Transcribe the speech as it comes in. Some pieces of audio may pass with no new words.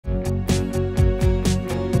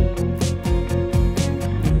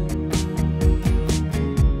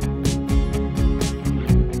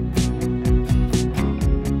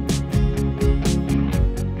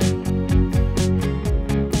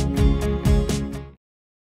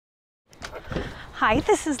Hi,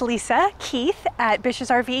 this is LmKeith at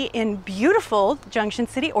BISH'S RV in beautiful Junction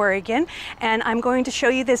City, Oregon, and I'm going to show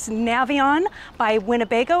you this Navion by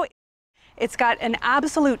Winnebago. It's got an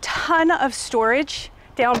absolute ton of storage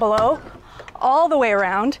down below, all the way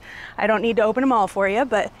around. I don't need to open them all for you,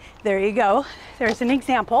 but there you go. There's an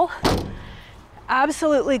example.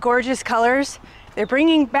 Absolutely gorgeous colors. They're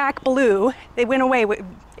bringing back blue. It went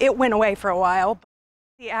away for a while.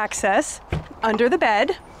 The access under the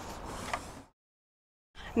bed.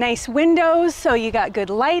 Nice windows, so you got good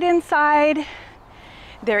light inside.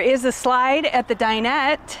 There is a slide at the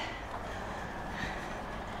dinette.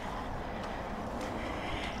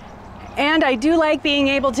 And I do like being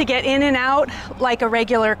able to get in and out like a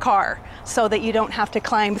regular car, so that you don't have to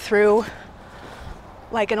climb through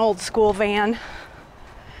like an old school van.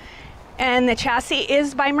 And the chassis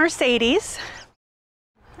is by Mercedes.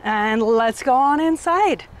 And let's go on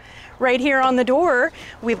inside. Right here on the door,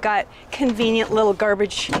 we've got convenient little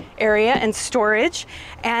garbage area and storage,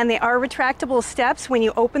 and they are retractable steps. When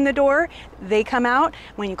you open the door, they come out.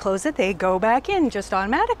 When you close it, they go back in just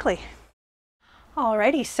automatically.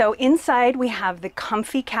 Alrighty, so inside we have the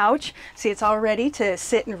comfy couch. See, it's all ready to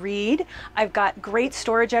sit and read. I've got great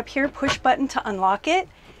storage up here, push button to unlock it.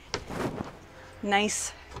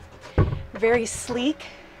 Nice, very sleek.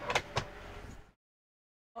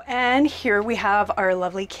 And here we have our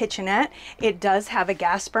lovely kitchenette. It does have a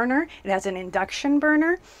gas burner. It has an induction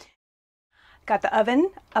burner. Got the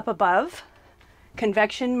oven up above,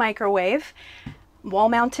 convection microwave,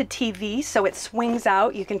 wall-mounted TV, so it swings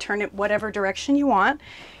out. You can turn it whatever direction you want.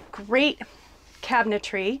 Great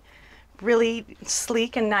cabinetry, really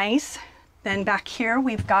sleek and nice. Then back here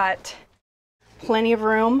we've got plenty of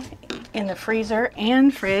room in the freezer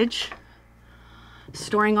and fridge,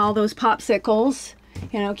 storing all those popsicles.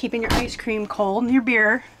 You know, keeping your ice cream cold and your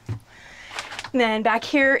beer. And then back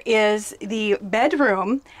here is the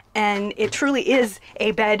bedroom, and it truly is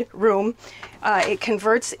a bedroom. It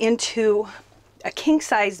converts into a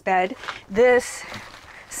king-size bed. This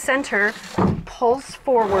center pulls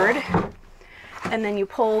forward, and then you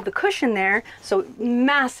pull the cushion there. So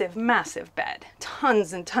massive, massive bed.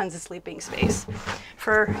 Tons and tons of sleeping space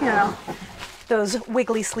for, you know, those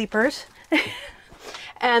wiggly sleepers.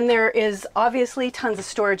 And there is obviously tons of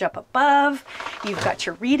storage up above. You've got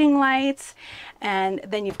your reading lights, and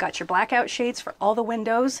then you've got your blackout shades for all the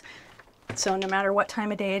windows. So no matter what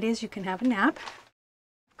time of day it is, you can have a nap.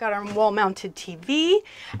 We've got our wall-mounted TV,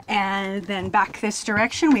 and then back this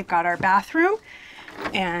direction, we've got our bathroom.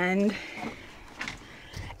 And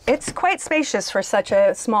it's quite spacious for such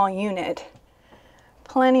a small unit.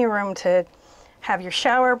 Plenty of room to have your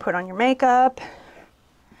shower, put on your makeup,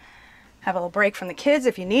 have a little break from the kids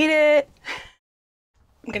if you need it.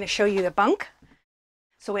 I'm going to show you the bunk.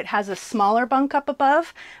 So it has a smaller bunk up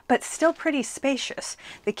above, but still pretty spacious.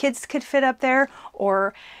 The kids could fit up there,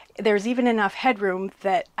 or there's even enough headroom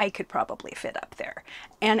that I could probably fit up there.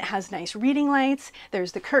 And it has nice reading lights.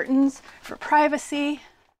 There's the curtains for privacy.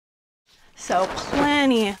 So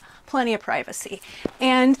plenty of privacy.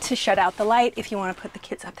 And to shut out the light if you want to put the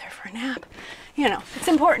kids up there for a nap. You know, it's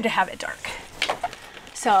important to have it dark.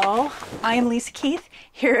 So I am LmKeith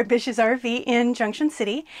here at BISH'S RV in Junction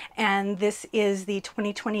City, and this is the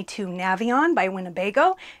 2022 Navion by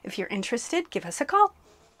Winnebago. If you're interested, give us a call.